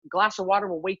glass of water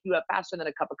will wake you up faster than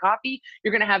a cup of coffee.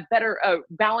 You're going to have better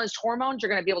balanced hormones. You're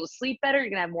going to be able to sleep better. You're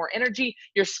going to have more energy.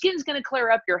 Your skin's going to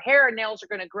clear up. Your hair and nails are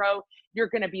going to grow. You're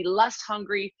going to be less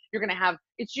hungry.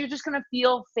 You're just going to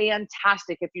feel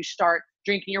fantastic if you start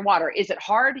drinking your water. Is it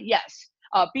hard? Yes.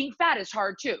 Being fat is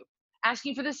hard too.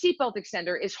 Asking for the seatbelt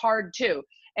extender is hard too.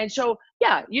 And so,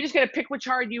 yeah, you just got to pick which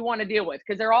hard you want to deal with,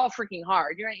 because they're all freaking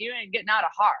hard. You ain't getting out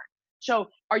of hard. So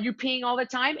are you peeing all the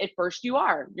time? At first you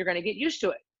are. You're going to get used to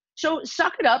it. So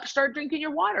suck it up, start drinking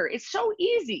your water. It's so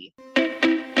easy.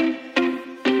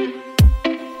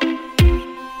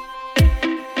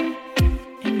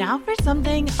 And now for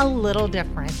something a little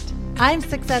different. I'm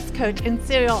success coach and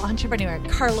serial entrepreneur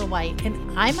Carla White,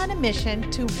 and I'm on a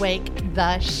mission to wake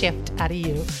the shift out of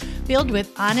you. Filled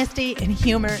with honesty and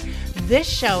humor, this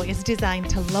show is designed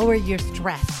to lower your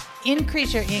stress,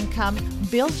 increase your income,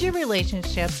 build your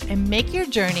relationships, and make your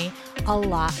journey a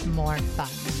lot more fun.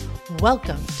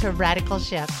 Welcome to Radical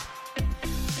Shift.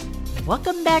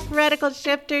 Welcome back, Radical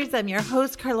Shifters. I'm your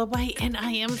host, Carla White, and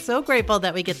I am so grateful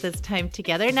that we get this time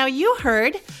together. Now, you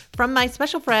heard from my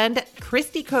special friend,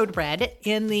 Christy Code Red,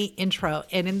 in the intro.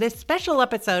 And in this special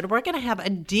episode, we're going to have a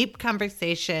deep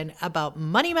conversation about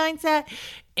money mindset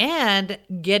and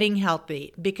getting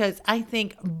healthy, because I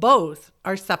think both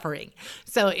are suffering.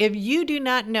 So if you do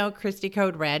not know Christy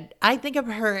Code Red, I think of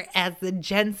her as the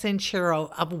Jen Sincero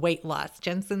of weight loss.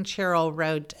 Jen Sincero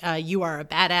wrote, You Are a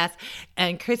Badass.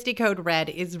 And Christy Code Red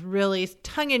is really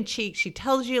tongue-in-cheek. She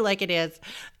tells you like it is.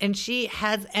 And she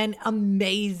has an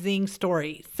amazing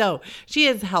story. So she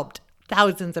has helped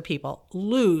thousands of people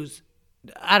lose,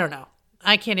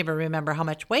 I can't even remember how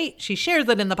much weight. She shares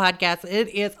it in the podcast. It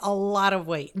is a lot of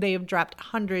weight. They have dropped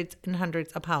hundreds and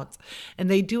hundreds of pounds. And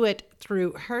they do it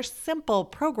through her simple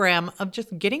program of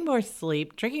just getting more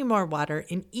sleep, drinking more water,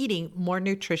 and eating more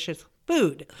nutritious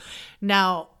food.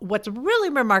 Now, what's really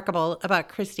remarkable about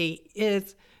Christy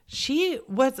is she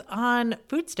was on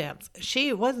food stamps.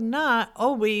 She was not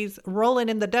always rolling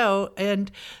in the dough,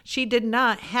 and she did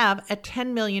not have a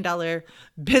 $10 million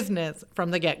business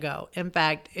from the get-go. In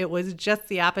fact, it was just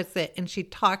the opposite. And she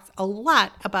talks a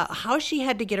lot about how she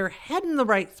had to get her head in the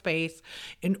right space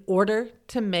in order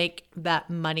to make that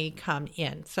money come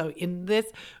in. So in this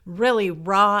really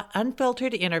raw,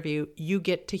 unfiltered interview, you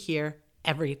get to hear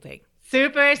everything.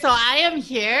 Super. So I am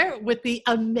here with the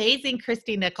amazing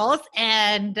Christy Nichols,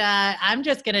 and I'm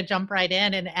just going to jump right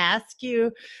in and ask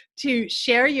you to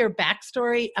share your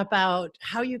backstory about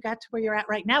how you got to where you're at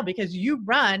right now, because you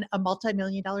run a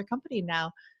multi-million-dollar company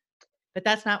now. But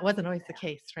wasn't always the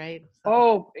case, right? So.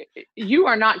 Oh, you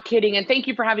are not kidding. And thank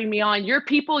you for having me on. Your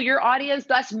people, your audience,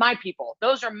 that's my people.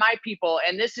 Those are my people.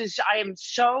 And I am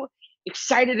so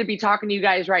excited to be talking to you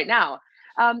guys right now.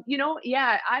 I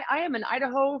am an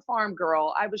Idaho farm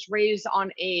girl. I was raised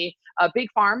on a big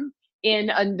farm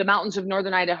in the mountains of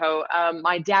northern Idaho.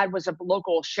 My dad was a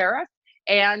local sheriff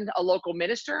and a local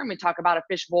minister, and we talk about a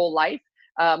fishbowl life.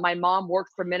 My mom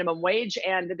worked for minimum wage,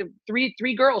 and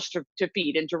three girls to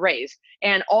feed and to raise,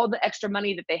 and all the extra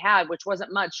money that they had, which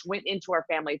wasn't much, went into our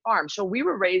family farm. So we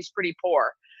were raised pretty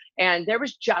poor, and there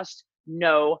was just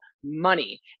no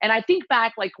money. And I think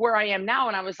back like where I am now,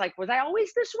 and I was like, was I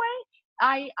always this way?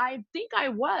 I think I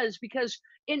was, because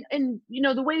in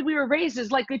the way we were raised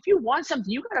is like, if you want something,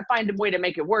 you got to find a way to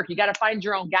make it work. You got to find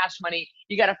your own gas money.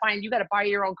 You got to buy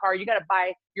your own car. You got to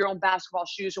buy your own basketball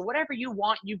shoes, or whatever you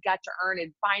want, you've got to earn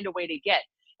and find a way to get.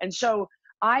 And so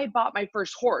I bought my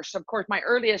first horse. Of course, my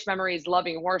earliest memory is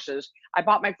loving horses. I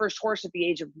bought my first horse at the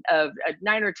age of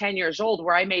 9 or 10 years old,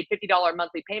 where I made $50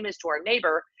 monthly payments to our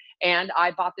neighbor. And I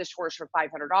bought this horse for $500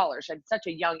 at such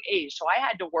a young age. So I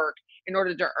had to work in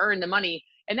order to earn the money.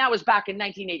 And that was back in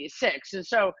 1986. And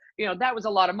so, that was a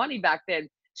lot of money back then.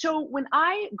 So when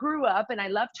I grew up and I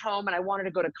left home and I wanted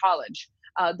to go to college,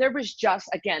 there was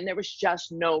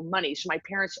just no money. So my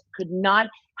parents could not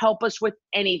help us with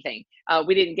anything.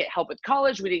 We didn't get help with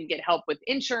college. We didn't get help with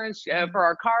insurance for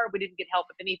our car. We didn't get help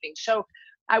with anything. So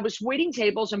I was waiting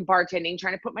tables and bartending,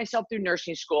 trying to put myself through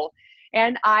nursing school.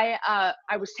 And I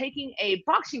was taking a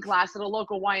boxing class at a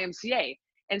local YMCA.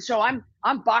 And so I'm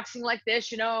boxing like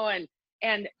this,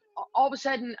 and all of a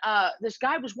sudden, this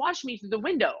guy was watching me through the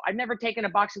window. I've never taken a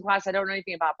boxing class. I don't know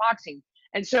anything about boxing.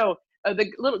 And so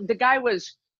the guy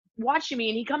was watching me,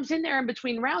 and he comes in there in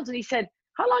between rounds, and he said,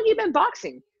 "How long you been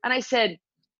boxing?" And I said,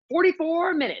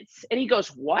 44 minutes. And he goes,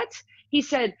 "What?" He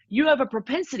said, "You have a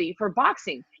propensity for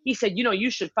boxing." He said, "You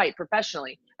should fight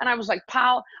professionally." And I was like,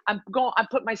 "Pal, I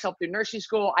put myself through nursing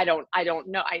school. I don't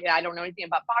know. I don't know anything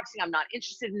about boxing. I'm not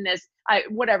interested in this.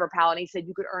 Whatever, pal." And he said,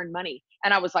 "You could earn money."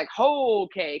 And I was like, "Oh,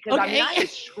 okay." Cause I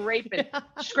was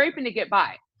scraping to get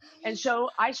by. And so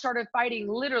I started fighting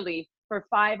literally for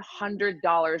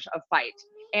 $500 a fight.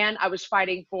 And I was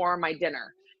fighting for my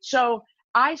dinner. So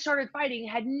I started fighting,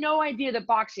 had no idea that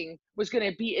boxing was going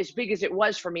to be as big as it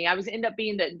was for me. I was end up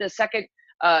being the second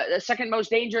most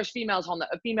dangerous female on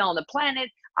the planet.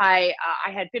 I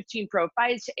had 15 pro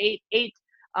fights, eight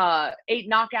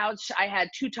knockouts. I had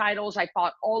 2 titles. I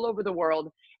fought all over the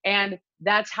world, and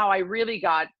that's how I really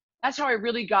got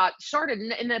started.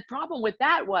 And the problem with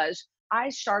that was I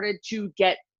started to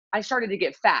get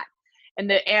fat,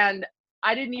 and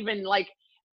I didn't even like.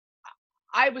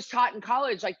 I was taught in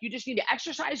college, like, you just need to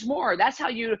exercise more. That's how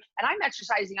you, and I'm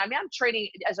exercising. I mean, I'm training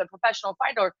as a professional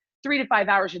fighter 3 to 5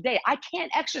 hours a day. I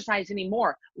can't exercise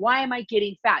anymore. Why am I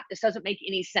getting fat? This doesn't make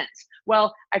any sense.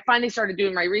 Well, I finally started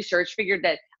doing my research, figured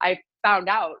that I found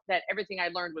out that everything I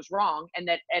learned was wrong, and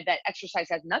that exercise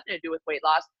has nothing to do with weight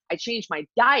loss. I changed my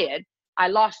diet. I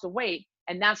lost the weight.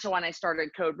 And that's when I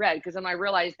started Code Red, because then I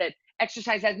realized that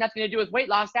exercise has nothing to do with weight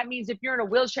loss. That means if you're in a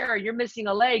wheelchair, or you're missing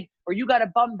a leg, or you got a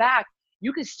bum back,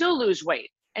 you can still lose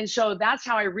weight. And so that's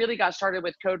how I really got started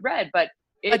with Code Red. But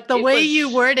the way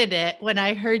you worded it when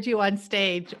I heard you on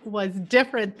stage was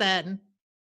different than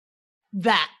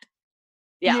that.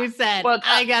 Yeah. You said, well,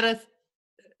 I gotta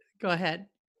go ahead.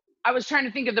 I was trying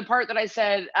to think of the part that I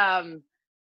said,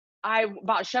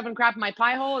 about shoving crap in my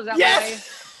pie hole. Is that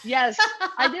yes,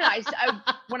 I did. I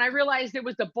when I realized it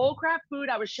was the bull crap food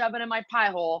I was shoving in my pie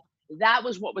hole, that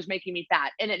was what was making me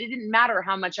fat. And it didn't matter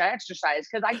how much I exercised,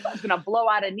 because I was going to blow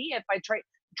out a knee if I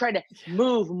tried to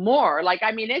move more. Like,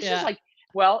 I mean, it's just like,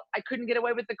 well, I couldn't get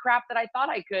away with the crap that I thought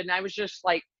I could. And I was just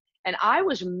like, and I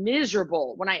was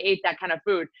miserable when I ate that kind of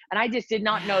food. And I just did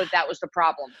not know that was the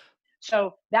problem.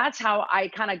 So that's how I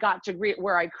kind of got to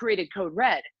where I created Code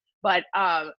Red. But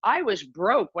I was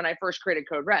broke when I first created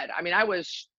Code Red. I mean, it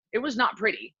was not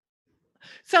pretty.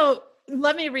 So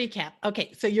let me recap.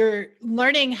 Okay. So you're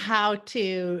learning how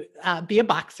to be a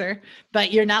boxer,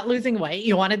 but you're not losing weight.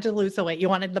 You wanted to lose the weight. You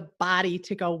wanted the body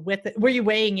to go with it. Were you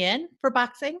weighing in for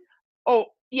boxing? Oh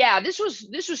yeah. This was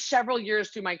several years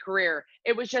through my career.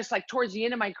 It was just like towards the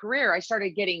end of my career, I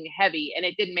started getting heavy, and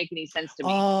it didn't make any sense to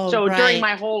me. So during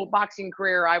my whole boxing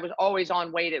career, I was always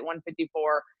on weight at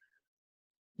 154.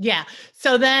 Yeah.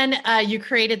 So then you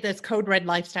created this Code Red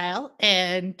lifestyle,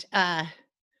 and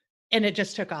it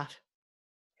just took off.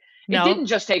 No? It didn't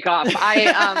just take off.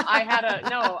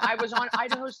 I was on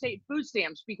Idaho State food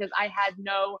stamps because I had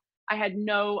a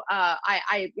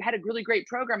really great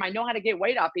program. I know how to get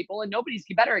weight off people, and nobody's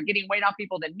better at getting weight off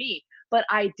people than me, but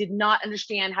I did not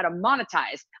understand how to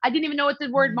monetize. I didn't even know what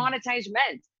the word monetize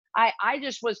meant. I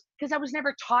just was, because I was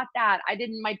never taught that.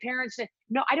 My parents said,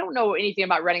 no, I don't know anything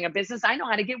about running a business. I know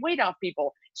how to get weight off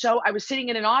people. So I was sitting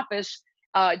in an office,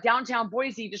 downtown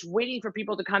Boise, just waiting for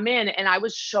people to come in. And I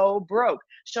was so broke.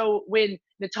 So when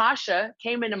Natasha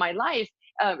came into my life,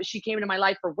 she came into my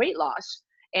life for weight loss,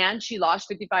 and she lost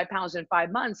 55 pounds in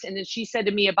 5 months. And then she said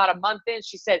to me about a month in,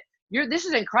 she said, this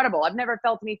is incredible. I've never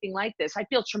felt anything like this. I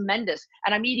feel tremendous.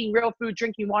 And I'm eating real food,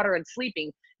 drinking water, and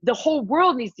sleeping. The whole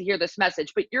world needs to hear this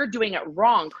message, but you're doing it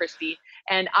wrong, Christy.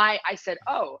 And I said,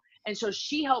 oh. And so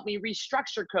she helped me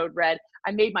restructure Code Red.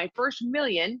 I made my first $1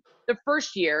 million the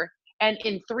first year. And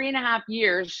in 3.5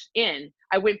 years in,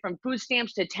 I went from food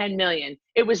stamps to 10 million.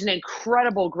 It was an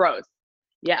incredible growth.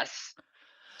 Yes.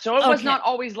 So it was not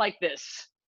always like this.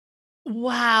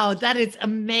 Wow, that is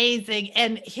amazing.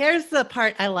 And here's the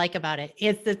part I like about it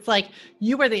is it's like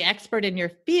you were the expert in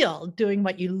your field doing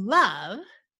what you love,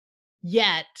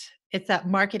 yet it's that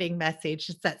marketing message,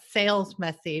 it's that sales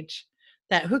message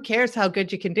that who cares how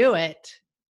good you can do it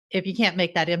if you can't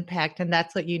make that impact, and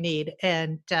that's what you need.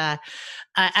 And I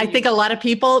think a lot of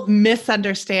people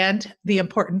misunderstand the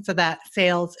importance of that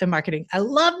sales and marketing. I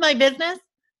love my business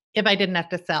if I didn't have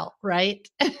to sell, right?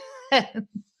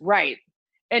 Right.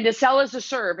 And to sell is to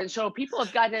serve. And so people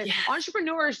have got to,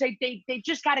 entrepreneurs, they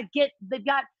just got to they've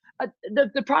got,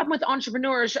 the problem with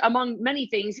entrepreneurs, among many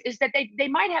things, is that they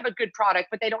might have a good product,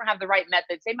 but they don't have the right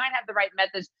methods. They might have the right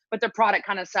methods, but their product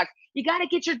kind of sucks. You got to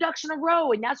get your ducks in a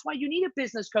row. And that's why you need a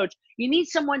business coach. You need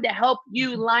someone to help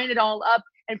you line it all up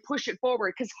and push it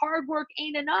forward, because hard work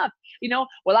ain't enough.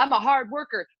 Well, I'm a hard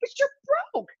worker, but you're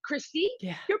broke, Christy.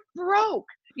 Yeah. You're broke.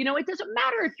 It doesn't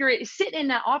matter if you're sitting in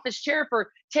that office chair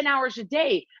for 10 hours a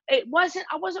day. I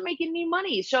wasn't making any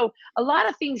money. So a lot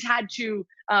of things had to,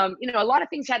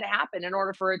 happen in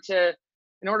order for it to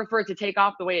take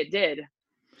off the way it did.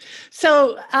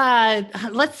 So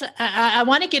I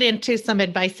want to get into some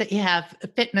advice that you have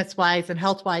fitness wise and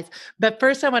health wise, but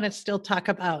first I want to still talk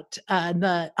about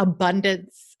the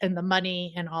abundance and the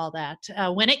money and all that.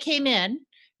 When it came in,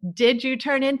 did you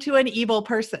turn into an evil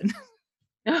person?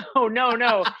 No, no,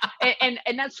 no. And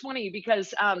that's funny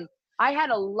because I had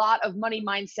a lot of money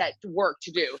mindset work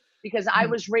to do because I Mm,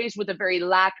 was raised with a very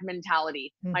lack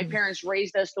mentality. My mhm. parents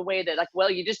raised us the way that like, well,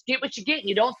 you just get what you get and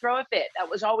you don't throw a fit. That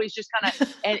was always just kind of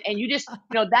and you just,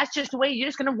 that's just the way you're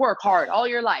just gonna work hard all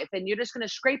your life and you're just gonna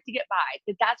scrape to get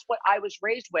by. That's what I was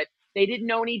raised with. They didn't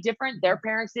know any different, their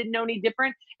parents didn't know any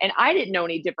different, and I didn't know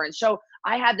any different. So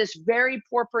I had this very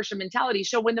poor person mentality.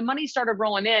 So when the money started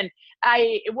rolling in,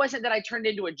 it wasn't that I turned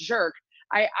into a jerk.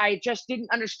 I just didn't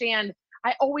understand.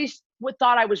 I always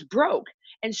thought I was broke.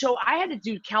 And so I had to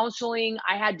do counseling.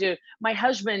 My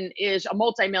husband is a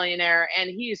multimillionaire and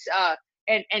he's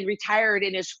and retired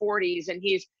in his 40s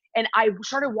and I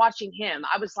started watching him.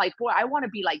 I was like, boy, I want to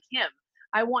be like him.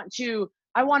 I want to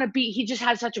be, he just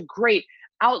has such a great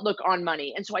outlook on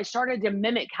money. And so I started to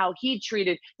mimic how he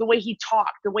treated, the way he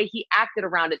talked, the way he acted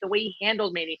around it, the way he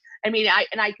handled money.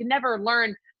 I could never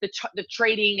learn the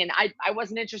trading, and I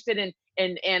wasn't interested in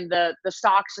the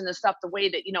stocks and the stuff the way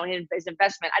that his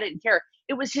investment. I didn't care.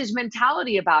 It was his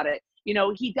mentality about it.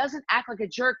 He doesn't act like a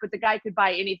jerk, but the guy could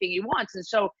buy anything he wants. And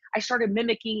so I started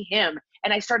mimicking him,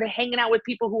 and I started hanging out with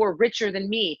people who were richer than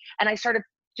me, and I started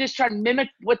just trying to mimic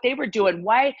what they were doing.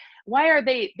 Why are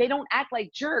they don't act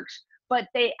like jerks, but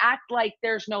they act like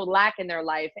there's no lack in their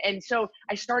life. And so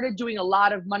I started doing a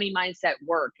lot of money mindset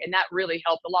work, and that really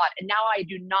helped a lot. And now I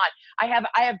do not. I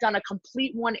have done a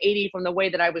complete 180 from the way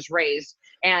that I was raised,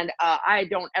 and I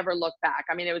don't ever look back.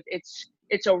 I mean,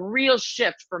 it's a real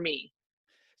shift for me.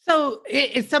 So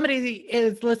if somebody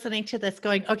is listening to this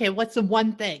going, okay, what's the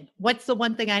one thing? What's the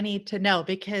one thing I need to know?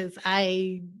 Because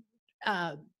I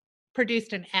uh,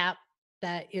 produced an app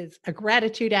that is a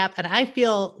gratitude app. And I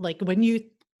feel like when you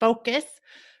focus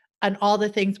on all the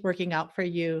things working out for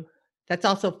you, that's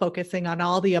also focusing on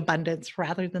all the abundance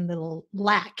rather than the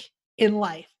lack in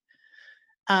life.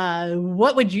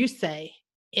 What would you say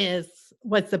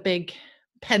was the big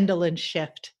pendulum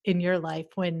shift in your life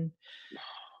when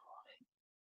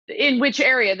In which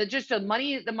area? Just the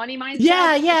money mindset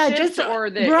yeah, yeah, shift, just or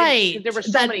right. there were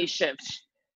so That many shifts.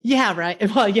 yeah, right.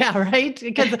 Well, yeah, right.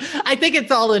 Because I think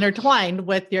it's all intertwined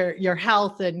with your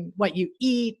health and what you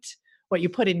eat, what you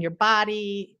put in your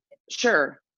body.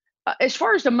 Sure. As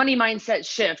far as the money mindset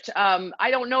shift, I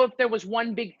don't know if there was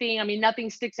one big thing. I mean, nothing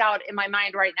sticks out in my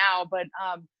mind right now, but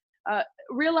uh,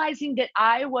 realizing that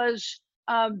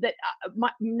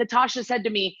Natasha said to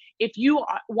me, if you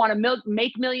want to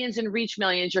make millions and reach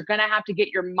millions, you're going to have to get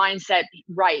your mindset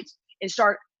right and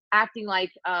start acting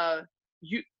like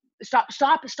you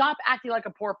stop acting like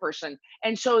a poor person.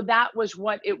 And so that was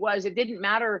what it was. It didn't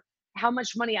matter how much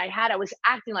money I had. I was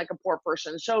acting like a poor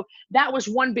person. So that was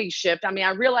one big shift. I mean,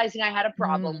 realizing I had a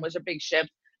problem Mm. was a big shift.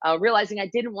 Realizing I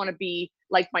didn't want to be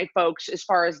like my folks as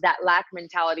far as that lack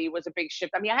mentality was a big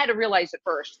shift. I mean, I had to realize it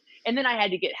first, and then I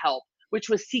had to get help, which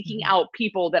was seeking Mhm. out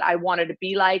people that I wanted to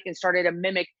be like and started to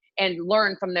mimic and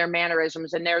learn from their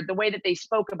mannerisms and the way that they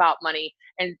spoke about money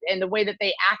and the way that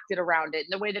they acted around it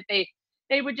and the way that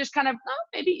they would just kind of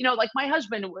maybe like my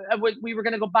husband we were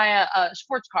going to go buy a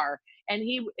sports car, and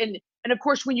and of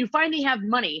course when you finally have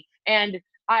money and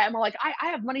I'm like, I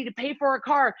have money to pay for a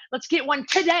car. Let's get one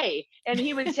today. And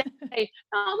he would say,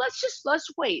 no, let's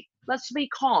wait. Let's be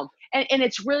calm. And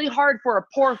it's really hard for a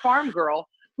poor farm girl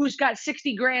who's got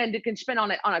 60 grand to can spend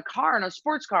on a car, on a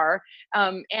sports car.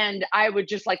 And I would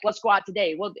just like, let's go out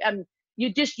today. Well,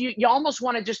 you almost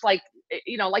want to just like,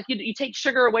 like you take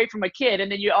sugar away from a kid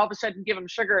and then you all of a sudden give them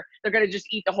sugar. They're going to just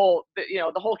eat the whole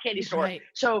candy store. Right.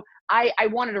 So I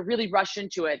wanted to really rush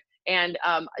into it. And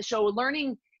so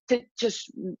learning to just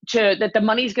that the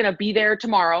money's going to be there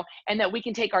tomorrow and that we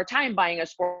can take our time buying a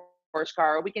sports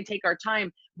car, or we can take our time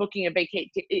booking a vacation.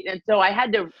 And so I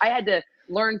had to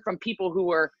learn from people who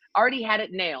were already had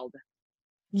it nailed.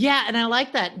 Yeah, and I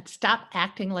like that. Stop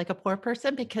acting like a poor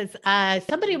person because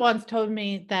somebody once told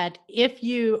me that if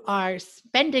you are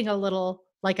spending a little,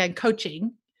 like on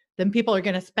coaching, then people are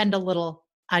going to spend a little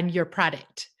on your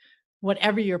product.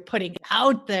 Whatever you're putting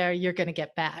out there, you're going to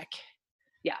get back.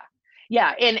 Yeah.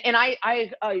 Yeah. And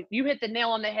you hit the nail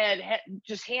on the head,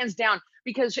 just hands down,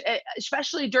 because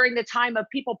especially during the time of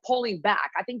people pulling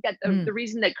back, I think that the Mm,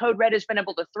 reason that Code Red has been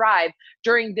able to thrive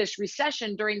during this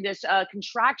recession, during this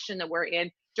contraction that we're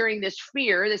in, during this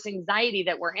fear, this anxiety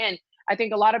that we're in, I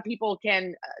think a lot of people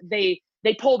they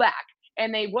pull back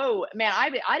and whoa, man,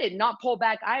 I did not pull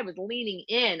back. I was leaning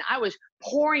in. I was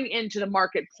pouring into the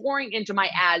market, pouring into my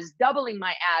ads, doubling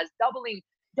my ads,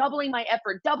 doubling my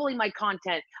effort, doubling my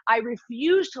content. I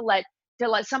refuse to let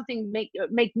something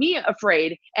make me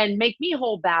afraid and make me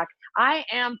hold back. I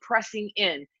am pressing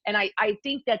in. And I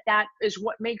think that is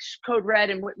what makes Code Red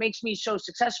and what makes me so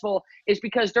successful, is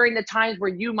because during the times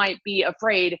where you might be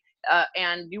afraid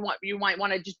and you might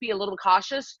want to just be a little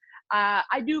cautious,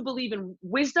 I do believe in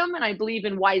wisdom and I believe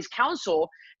in wise counsel.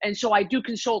 And so I do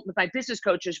consult with my business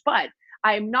coaches, but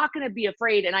I'm not going to be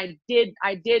afraid. And I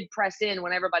did press in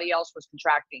when everybody else was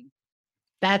contracting.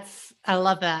 I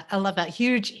love that. I love that.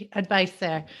 Huge advice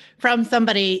there from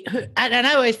somebody who, and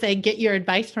I always say, get your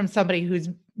advice from somebody who's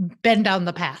been down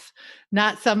the path,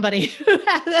 not somebody who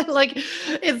like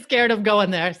is scared of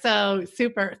going there. So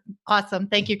super awesome.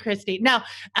 Thank you, Christy. Now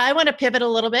I want to pivot a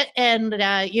little bit, and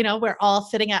we're all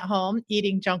sitting at home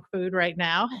eating junk food right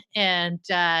now, and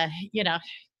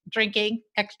drinking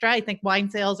extra. I think wine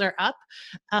sales are up.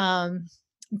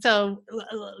 So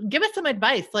give us some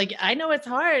advice. Like, I know it's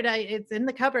hard. It's in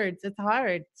the cupboards. It's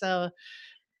hard. So.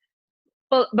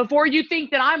 Well, before you think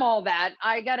that I'm all that,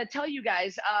 I got to tell you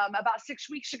guys, about 6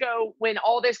 weeks ago, when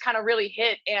all this kind of really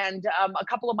hit and a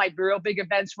couple of my real big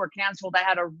events were canceled, I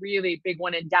had a really big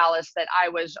one in Dallas that I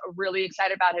was really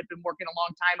excited about, had been working a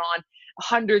long time on,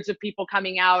 hundreds of people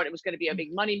coming out. It was going to be a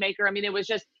big moneymaker. I mean, it was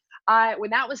just, when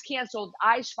that was canceled,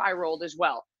 I spiraled as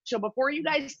well. So before you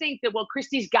guys think that, well,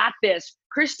 Christy's got this,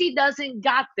 Christy doesn't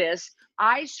got this.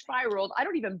 I spiraled. I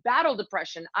don't even battle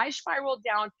depression. I spiraled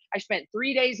down. I spent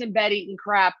 3 days in bed eating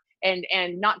crap and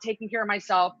not taking care of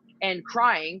myself and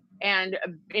crying and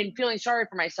feeling sorry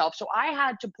for myself. So I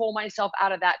had to pull myself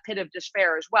out of that pit of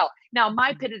despair as well. Now,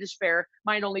 my pit of despair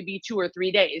might only be 2 or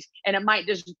 3 days, and it might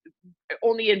just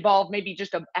only involve maybe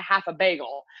just a half a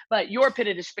bagel, but your pit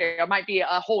of despair might be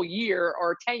a whole year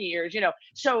or 10 years,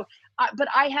 So, but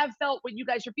I have felt what you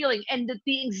guys are feeling, and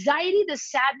the anxiety, the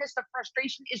sadness, the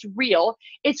frustration is real.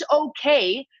 It's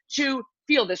okay to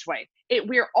feel this way.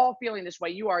 We're all feeling this way.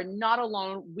 You are not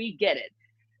alone. We get it.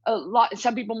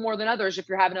 Some people more than others if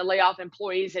you're having to lay off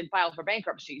employees and file for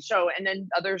bankruptcy. So, and then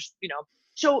others,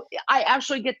 so I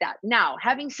absolutely get that. Now,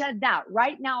 having said that,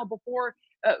 right now,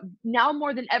 now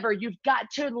more than ever, you've got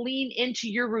to lean into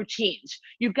your routines.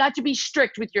 You've got to be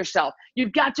strict with yourself.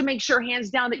 You've got to make sure,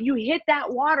 hands down, that you hit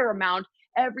that water amount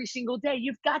every single day.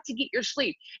 You've got to get your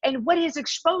sleep. And what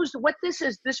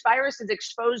this virus has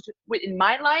exposed in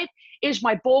my life is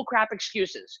my bull crap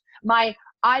excuses. My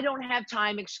I don't have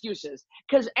time excuses,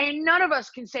 because ain't none of us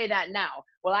can say that now.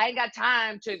 Well, I ain't got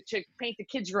time to paint the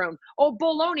kids' room. Oh,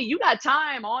 baloney, you got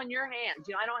time on your hands.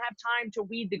 I don't have time to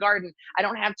weed the garden. I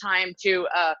don't have time to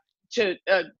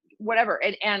whatever.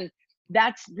 And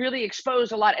that's really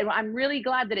exposed a lot. And I'm really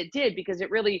glad that it did, because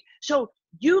so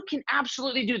you can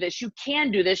absolutely do this. You can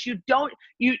do this.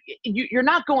 You're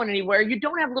not going anywhere. You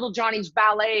don't have little Johnny's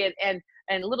ballet and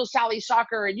little Sally's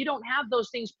soccer, and you don't have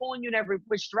those things pulling you in every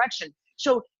which direction.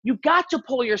 So you got to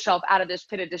pull yourself out of this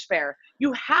pit of despair.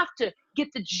 You have to get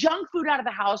the junk food out of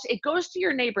the house. It goes to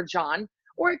your neighbor, John,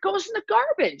 or it goes in the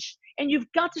garbage. And you've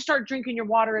got to start drinking your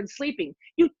water and sleeping.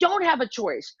 You don't have a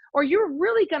choice, or you're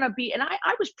really going to be, and I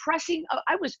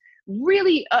was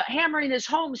really hammering this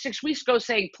home 6 weeks ago,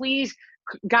 saying, please,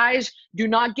 guys, do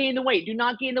not gain the weight. Do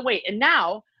not gain the weight. And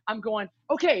now I'm going,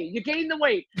 okay, you gained the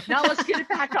weight. Now let's get it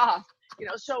back off.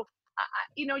 So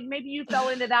maybe you fell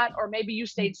into that, or maybe you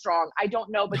stayed strong. I don't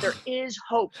know, but there is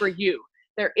hope for you.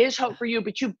 There is hope for you,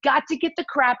 but you've got to get the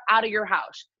crap out of your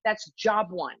house. That's job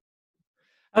one.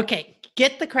 Okay.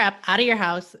 Get the crap out of your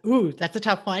house. Ooh, that's a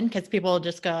tough one, because people will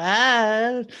just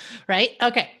go, right?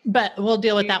 Okay. But we'll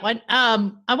deal with that one.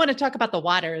 I want to talk about the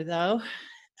water though.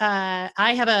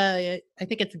 I have I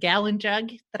think it's a gallon jug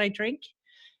that I drink.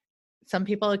 Some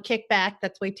people kick back.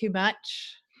 That's way too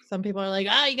much. Some people are like,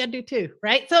 you got to do 2,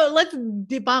 right? So let's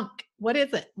debunk. What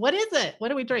is it? What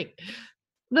do we drink?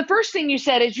 The first thing you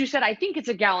said, I think it's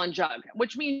a gallon jug,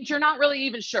 which means you're not really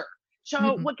even sure.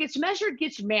 So what gets measured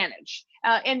gets managed.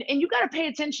 And you got to pay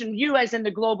attention, you as in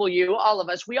the global you, all of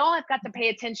us, we all have got to pay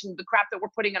attention to the crap that we're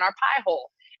putting in our pie hole.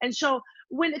 And so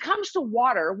when it comes to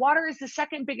water is the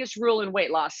second biggest rule in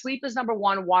weight loss. Sleep is number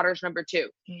 1, water is number 2.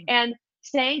 And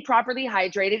staying properly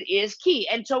hydrated is key.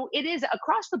 And so it is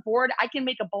across the board. I can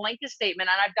make a blanket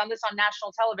statement, and I've done this on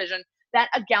national television, that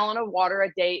a gallon of water a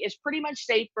day is pretty much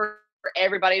safe for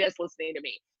everybody that's listening to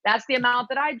me. That's the amount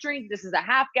that I drink. This is a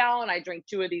half gallon. I drink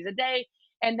 2 of these a day.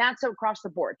 And that's across the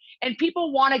board. And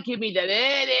people want to give me the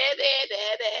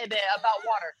about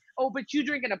water. Oh, but you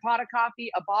drinking a pot of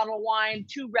coffee, a bottle of wine,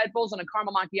 2 Red Bulls, and a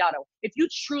caramel macchiato. If you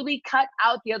truly cut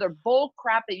out the other bull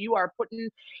crap that you are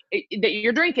that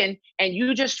you're drinking, and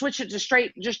you just switch it to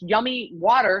straight, just yummy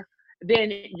water,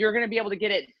 then you're going to be able to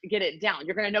get it down.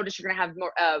 You're going to notice you're going to have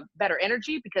more better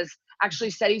energy, because actually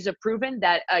studies have proven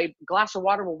that a glass of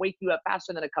water will wake you up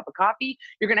faster than a cup of coffee.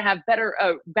 You're going to have better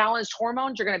balanced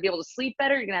hormones. You're going to be able to sleep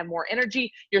better. You're going to have more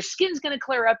energy. Your skin's going to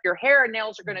clear up. Your hair and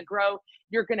nails are going to grow.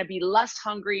 You're going to be less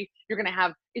hungry.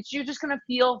 You're just going to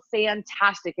feel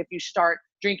fantastic if you start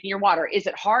drinking your water. Is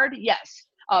it hard? Yes.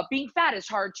 Being fat is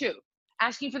hard too.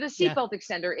 Asking for the seatbelt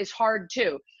extender is hard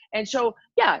too. And so,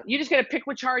 yeah, you just got to pick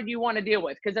which hard you want to deal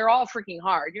with, because they're all freaking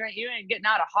hard. You ain't getting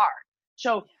out of hard.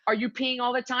 So are you peeing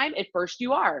all the time? At first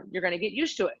you are. You're going to get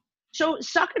used to it. So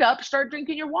suck it up, start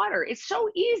drinking your water. It's so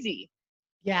easy.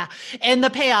 Yeah. And the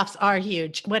payoffs are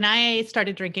huge. When I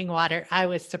started drinking water, I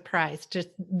was surprised. Just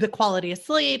the quality of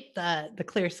sleep, the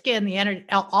clear skin, the energy,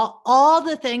 all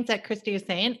the things that Christy is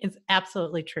saying is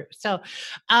absolutely true. So,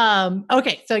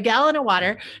 okay. So a gallon of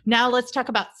water. Now let's talk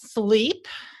about sleep.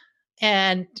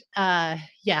 And the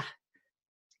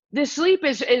sleep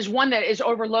is one that is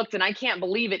overlooked, and I can't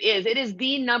believe it is. It is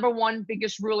the number one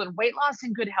biggest rule in weight loss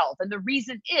and good health. And the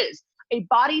reason is a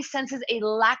body senses a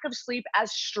lack of sleep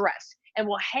as stress and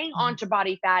will hang on to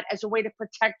body fat as a way to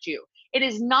protect you. It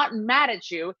is not mad at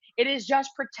you. It is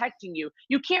just protecting you.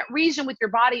 You can't reason with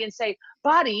your body and say,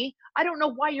 body, I don't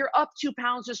know why you're up 2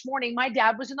 pounds this morning. My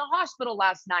dad was in the hospital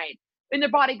last night. And the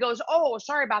body goes, oh,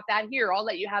 sorry about that. Here, I'll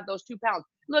let you have those 2 pounds.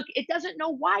 Look, it doesn't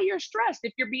know why you're stressed.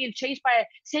 If you're being chased by a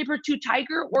saber-tooth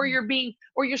tiger, or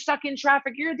you're stuck in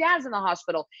traffic, your dad's in the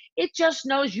hospital. It just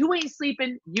knows you ain't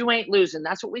sleeping, you ain't losing.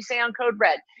 That's what we say on Code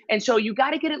Red. And so you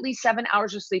got to get at least 7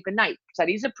 hours of sleep a night.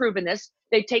 Studies have proven this.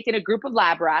 They've taken a group of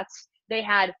lab rats. They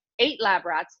had 8 lab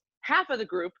rats. Half of the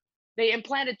group, they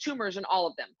implanted tumors in all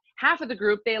of them. Half of the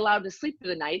group they allowed to sleep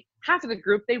through the night. Half of the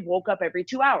group they woke up every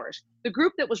 2 hours. The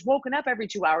group that was woken up every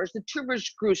 2 hours, the tumors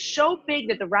grew so big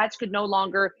that the rats could no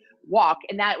longer walk,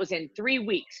 and that was in 3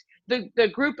 weeks.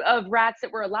 The group of rats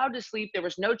that were allowed to sleep, there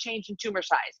was no change in tumor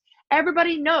size.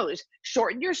 Everybody knows,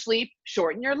 shorten your sleep,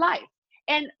 shorten your life.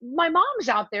 And my mom's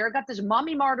out there got this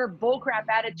mommy martyr bullcrap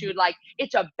attitude, like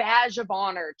it's a badge of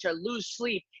honor to lose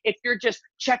sleep if you're just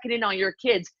checking in on your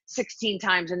kids 16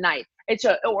 times a night. It's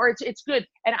good.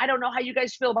 And I don't know how you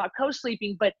guys feel about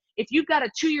co-sleeping, but if you've got a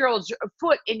 2-year-old's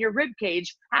foot in your rib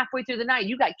cage halfway through the night,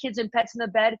 you got kids and pets in the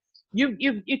bed, you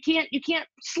can't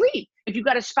sleep. If you've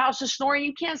got a spouse who's snoring,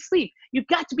 you can't sleep. You've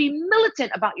got to be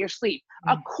militant about your sleep.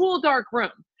 A cool, dark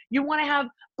room. You want to have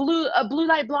blue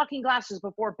light blocking glasses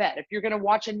before bed. If you're going to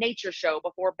watch a nature show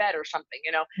before bed or something,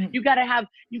 you got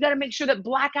to make sure that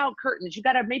blackout curtains,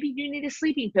 maybe you need a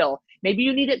sleeping pill. Maybe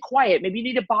you need it quiet. Maybe you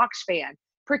need a box fan.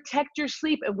 Protect your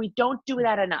sleep. And we don't do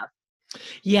that enough.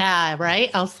 Yeah,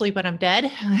 right. I'll sleep when I'm dead.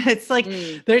 It's like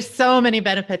there's so many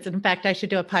benefits. In fact, I should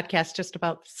do a podcast just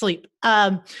about sleep.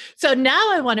 So now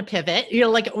I want to pivot.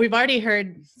 Like we've already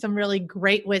heard some really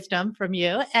great wisdom from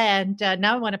you, and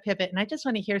now I want to pivot, and I just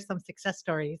want to hear some success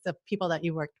stories of people that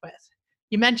you worked with.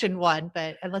 You mentioned one,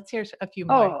 but let's hear a few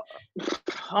more.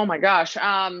 Oh my gosh. We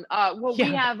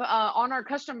have on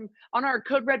our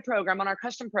Code Red program, on our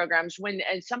custom programs, when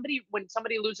somebody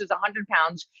loses 100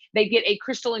 pounds, they get a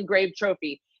crystal engraved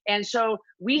trophy. And so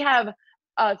we have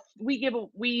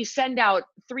we send out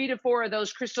 3 to 4 of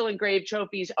those crystal engraved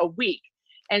trophies a week.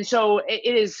 And so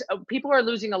it is, people are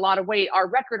losing a lot of weight. Our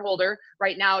record holder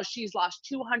right now, she's lost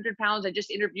 200 pounds. I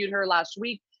just interviewed her last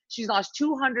week. She's lost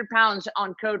 200 pounds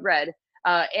on Code Red.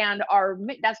 And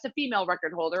that's the female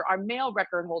record holder. Our male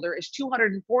record holder is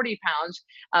 240 pounds.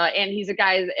 And he's a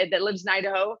guy that lives in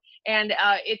Idaho. And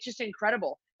it's just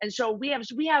incredible. And so we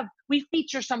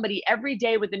feature somebody every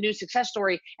day with a new success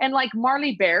story. And like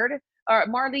Marley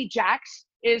Jacks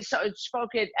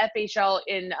spoke at FHL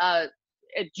in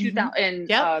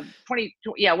 2020,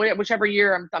 whichever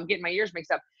year. I'm getting my years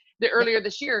mixed up. Earlier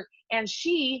this year, and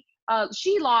she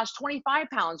lost 25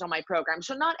 pounds on my program.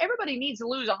 So not everybody needs to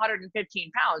lose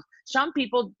 115 pounds. Some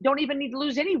people don't even need to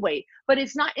lose any weight. But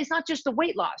it's not just the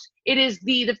weight loss. It is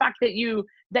the fact that you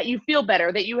feel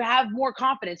better, that you have more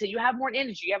confidence, that you have more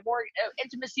energy, you have more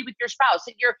intimacy with your spouse,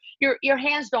 that your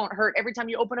hands don't hurt every time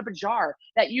you open up a jar,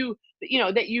 that you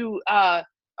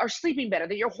are sleeping better,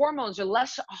 that your hormones are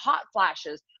less hot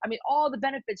flashes. I mean, all the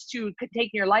benefits to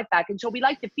taking your life back. And so we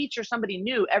like to feature somebody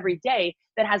new every day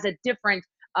that has a different,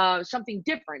 something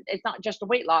different. It's not just a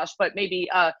weight loss, but maybe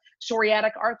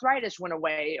psoriatic arthritis went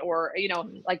away, or,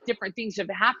 like different things have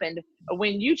happened.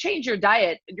 When you change your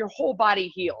diet, your whole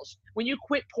body heals. When you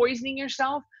quit poisoning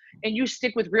yourself and you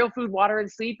stick with real food, water,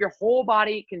 and sleep, your whole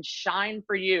body can shine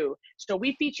for you. So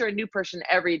we feature a new person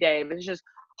every day. It's just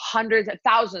hundreds of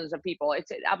thousands of people.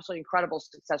 It's absolutely incredible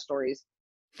success stories.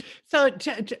 So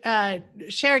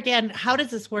share again, how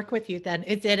does this work with you then?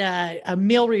 Is it a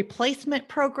meal replacement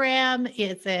program?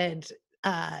 Is it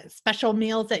special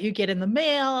meals that you get in the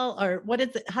mail, or what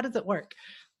is it? How does it work?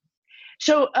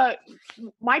 So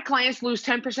my clients lose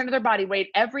 10% of their body weight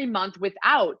every month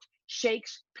without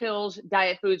shakes, pills,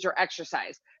 diet foods, or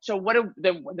exercise. So what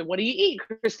do you eat,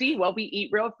 Christy? Well, we eat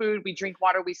real food, we drink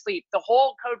water, we sleep. The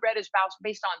whole Code Red is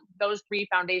based on those three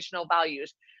foundational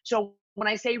values. So when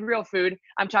I say real food,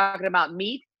 I'm talking about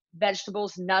meat,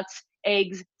 vegetables, nuts,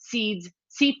 eggs, seeds,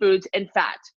 seafoods, and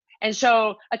fat. And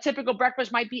so a typical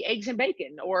breakfast might be eggs and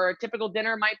bacon, or a typical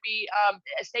dinner might be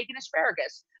a steak and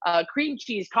asparagus, cream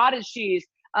cheese, cottage cheese.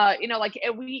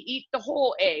 We eat the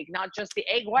whole egg, not just the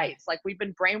egg whites, like we've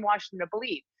been brainwashed into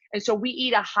believe. And so we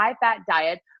eat a high fat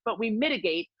diet, but we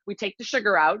mitigate, we take the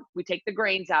sugar out, we take the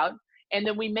grains out, and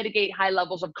then we mitigate high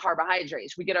levels of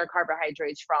carbohydrates. We get our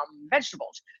carbohydrates from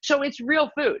vegetables. So it's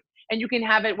real food. And you can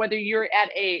have it whether you're at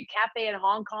a cafe in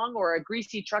Hong Kong or a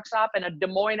greasy truck stop in a Des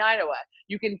Moines, Iowa.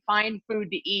 You can find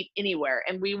food to eat anywhere.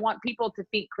 And we want people to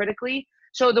think critically.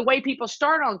 So the way people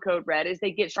start on Code Red is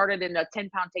they get started in a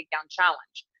 10-pound takedown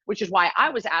challenge, which is why I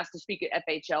was asked to speak at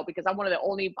FHL, because I'm one of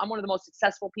the most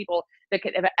successful people that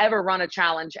could have ever run a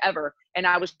challenge ever. And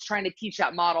I was trying to teach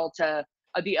that model to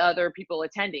the other people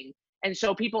attending. And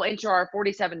so people enter our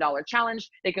 $47 challenge.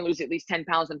 They can lose at least 10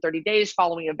 pounds in 30 days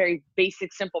following a very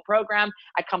basic, simple program.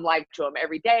 I come live to them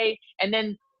every day, and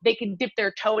then they can dip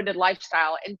their toe into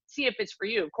lifestyle and see if it's for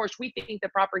you. Of course, we think the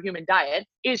proper human diet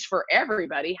is for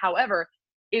everybody. However,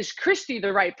 is Christy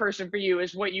the right person for you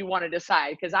is what you want to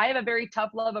decide, because I have a very tough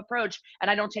love approach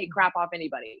and I don't take crap off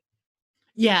anybody.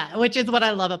 Yeah, which is what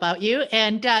I love about you.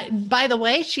 And by the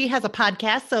way, she has a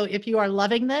podcast. So if you are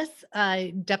loving this,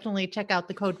 definitely check out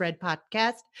the Code Red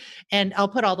podcast. And I'll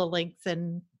put all the links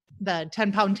and the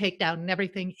 10-pound takedown and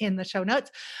everything in the show notes.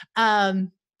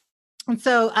 And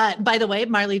so, by the way,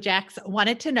 Marley Jacks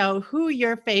wanted to know who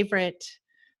your favorite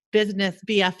business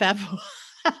BFF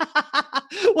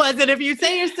was. And if you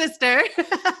say your sister...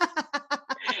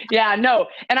 Yeah, no.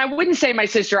 And I wouldn't say my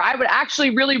sister. I would actually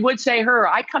would say her.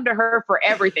 I come to her for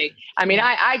everything. I mean,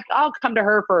 I'll come to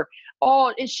her for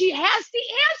all, and she has the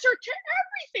answer to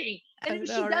everything. And if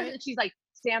she doesn't, she's like,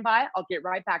 stand by, I'll get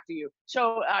right back to you.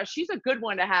 So she's a good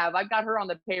one to have. I've got her on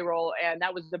the payroll, and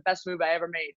that was the best move I ever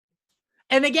made.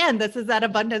 And again, this is that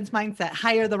abundance mindset.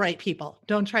 Hire the right people.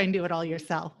 Don't try and do it all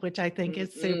yourself, which I think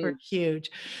is super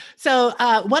huge. So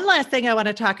one last thing I want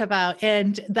to talk about,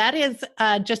 and that is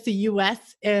just the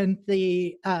US and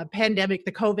the pandemic,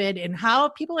 the COVID, and how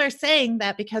people are saying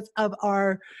that because of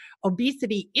our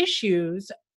obesity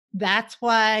issues, that's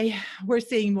why we're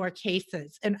seeing more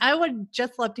cases. And I would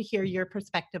just love to hear your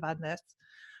perspective on this.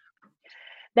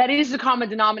 That is the common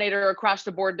denominator across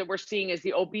the board that we're seeing, is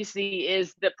the obesity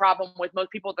is the problem with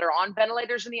most people that are on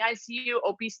ventilators in the ICU.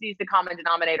 Obesity is the common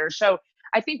denominator. So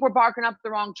I think we're barking up the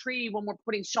wrong tree when we're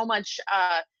putting so much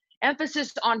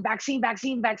emphasis on vaccine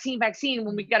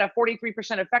when we got a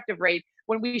 43% effective rate,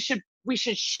 when we should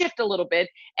shift a little bit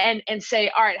and say,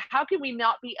 all right, how can we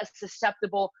not be a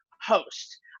susceptible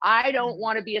host? I don't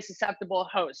want to be a susceptible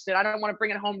host, and I don't want to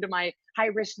bring it home to my high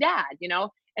risk dad,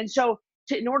 And so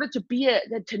in order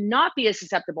to not be a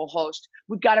susceptible host,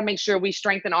 we've got to make sure we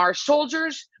strengthen our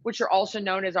soldiers, which are also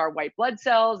known as our white blood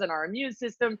cells, and our immune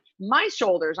system. My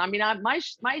soldiers,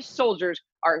 my soldiers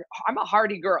are, I'm a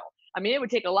hardy girl. I mean, it would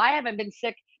take I haven't been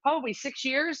sick probably 6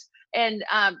 years. And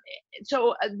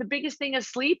so the biggest thing is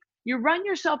sleep. You run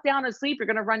yourself down to sleep, you're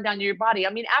going to run down your body. I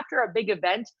mean, after a big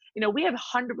event, we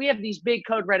have these big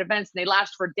Code Red events, and they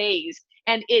last for days.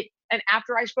 And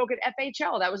after I spoke at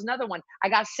FHL, that was another one. I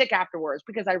got sick afterwards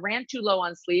because I ran too low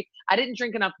on sleep. I didn't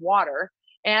drink enough water,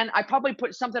 and I probably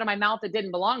put something in my mouth that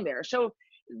didn't belong there. So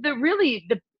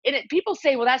people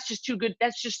say, well, that's just too good.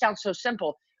 That just sounds so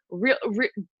simple.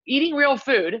 Eating real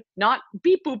food, not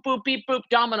beep boop boop beep boop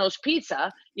Domino's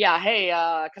pizza. Yeah, hey,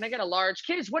 can I get a large?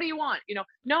 Kids, what do you want?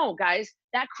 No, guys,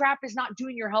 that crap is not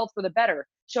doing your health for the better.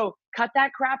 So cut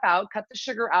that crap out, cut the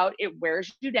sugar out. It wears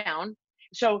you down.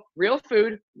 So real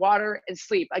food, water, and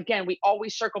sleep. Again, we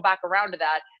always circle back around to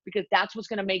that, because that's what's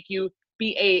going to make you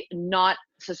be a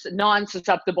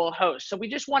non-susceptible host. So we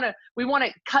want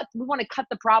to cut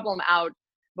the problem out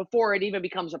before it even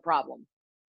becomes a problem.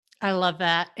 I love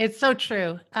that. It's so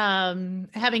true.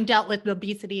 Having dealt with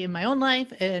obesity in my own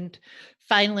life and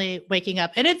finally waking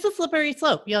up, and it's a slippery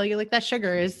slope. You like that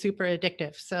sugar is super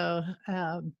addictive. So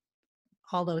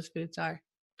all those foods are.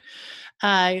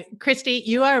 Christy,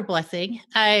 you are a blessing.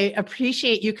 I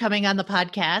appreciate you coming on the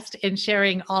podcast and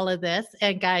sharing all of this.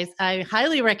 And guys, I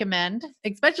highly recommend,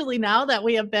 especially now that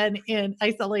we have been in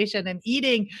isolation and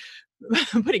eating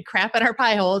putting crap in our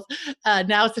pie holes,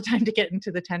 now is the time to get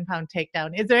into the 10-pound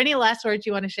takedown. Is there any last words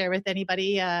you want to share with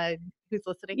anybody who's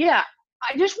listening? Yeah,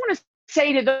 I just want to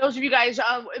say to those of you guys,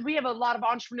 we have a lot of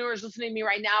entrepreneurs listening to me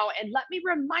right now, and let me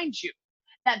remind you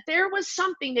that there was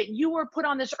something that you were put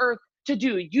on this earth to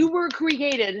do. You were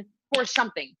created for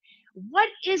something. What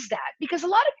is that? Because a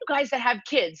lot of you guys that have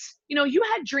kids, you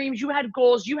had dreams, you had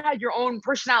goals, you had your own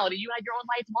personality, you had your own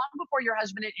life long before your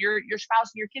husband, your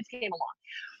spouse, and your kids came along.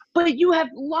 But you have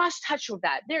lost touch with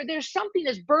that. There's something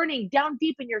that's burning down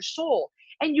deep in your soul,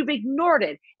 and you've ignored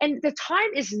it. And the time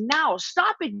is now.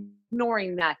 Stop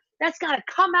ignoring that. That's got to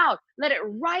come out. Let it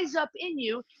rise up in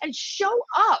you and show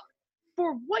up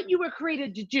for what you were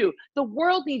created to do. The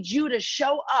world needs you to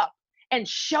show up and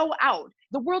show out.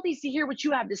 The world needs to hear what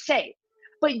you have to say.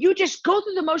 But you just go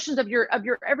through the motions of your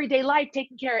everyday life,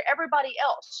 taking care of everybody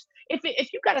else. If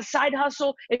you've got a side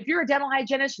hustle, if you're a dental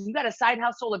hygienist and you got a side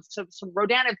hustle of some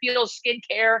Rodan and Fields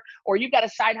skincare, or you've got a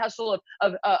side hustle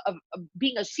of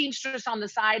being a seamstress on the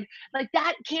side, like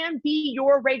that can be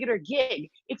your regular gig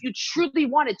if you truly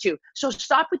wanted to. So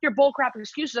stop with your bullcrap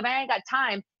excuses of, I ain't got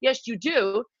time. Yes, you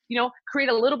do. Create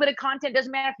a little bit of content.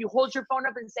 Doesn't matter if you hold your phone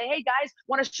up and say, hey guys,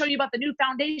 want to show you about the new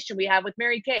foundation we have with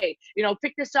Mary Kay.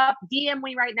 Pick this up, DM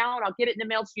me right now, and I'll get it in the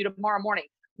mail to you tomorrow morning.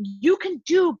 You can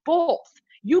do both.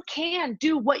 You can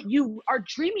do what you are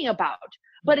dreaming about,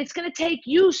 but it's going to take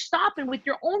you stopping with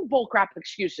your own bullcrap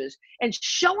excuses and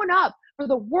showing up for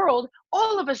the world.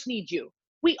 All of us need you.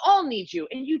 We all need you,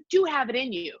 and you do have it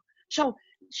in you. So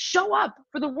show up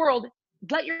for the world.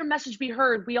 Let your message be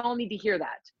heard. We all need to hear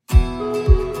that.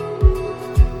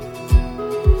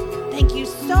 Thank you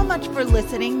so much for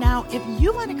listening. Now, if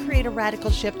you want to create a radical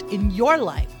shift in your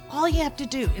life, all you have to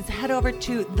do is head over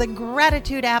to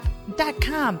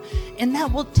thegratitudeapp.com, and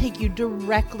that will take you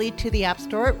directly to the App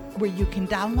Store where you can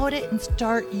download it and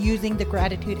start using the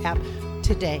Gratitude app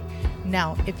today.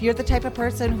 Now, if you're the type of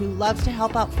person who loves to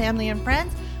help out family and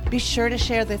friends, be sure to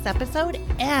share this episode.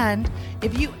 And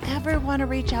if you ever want to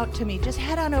reach out to me, just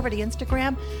head on over to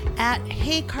Instagram at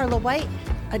Hey Carla White.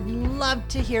 I'd love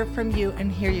to hear from you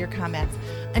and hear your comments.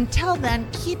 Until then,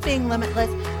 keep being limitless,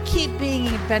 keep being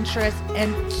adventurous,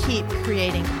 and keep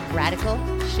creating radical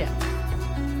shifts.